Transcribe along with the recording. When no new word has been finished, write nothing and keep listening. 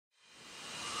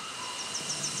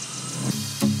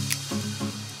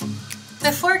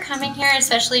Before coming here,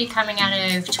 especially coming out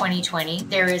of 2020,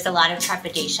 there was a lot of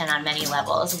trepidation on many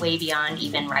levels, way beyond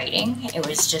even writing. It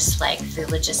was just like the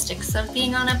logistics of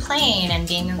being on a plane and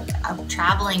being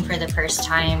traveling for the first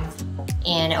time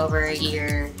in over a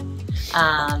year,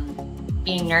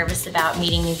 being nervous about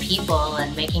meeting new people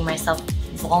and making myself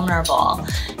vulnerable.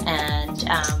 And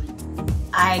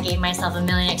I gave myself a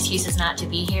million excuses not to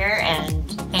be here, and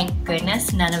thank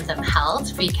goodness none of them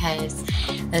held, because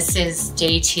this is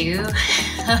day 2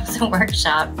 of the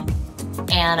workshop.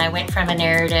 And I went from a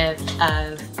narrative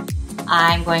of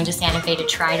I'm going to Santa Fe to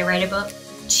try to write a book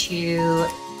to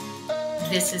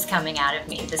this is coming out of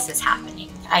me, this is happening.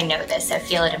 I know this, I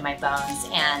feel it in my bones,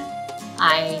 and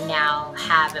I now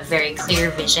have a very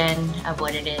clear vision of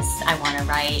what it is I want to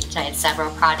write. I had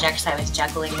several projects I was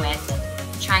juggling with,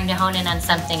 trying to hone in on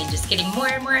something and just getting more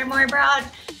and more and more broad.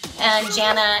 And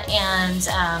Janna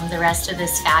and the rest of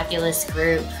this fabulous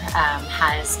group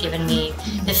has given me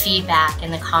the feedback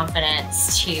and the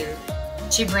confidence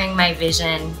to bring my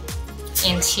vision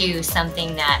into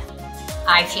something that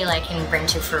I feel I can bring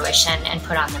to fruition and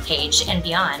put on the page and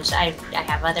beyond. I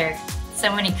have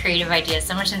so many creative ideas,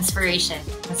 so much inspiration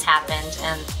has happened,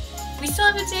 and we still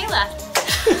have a day left.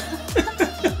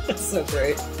 That's so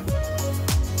great.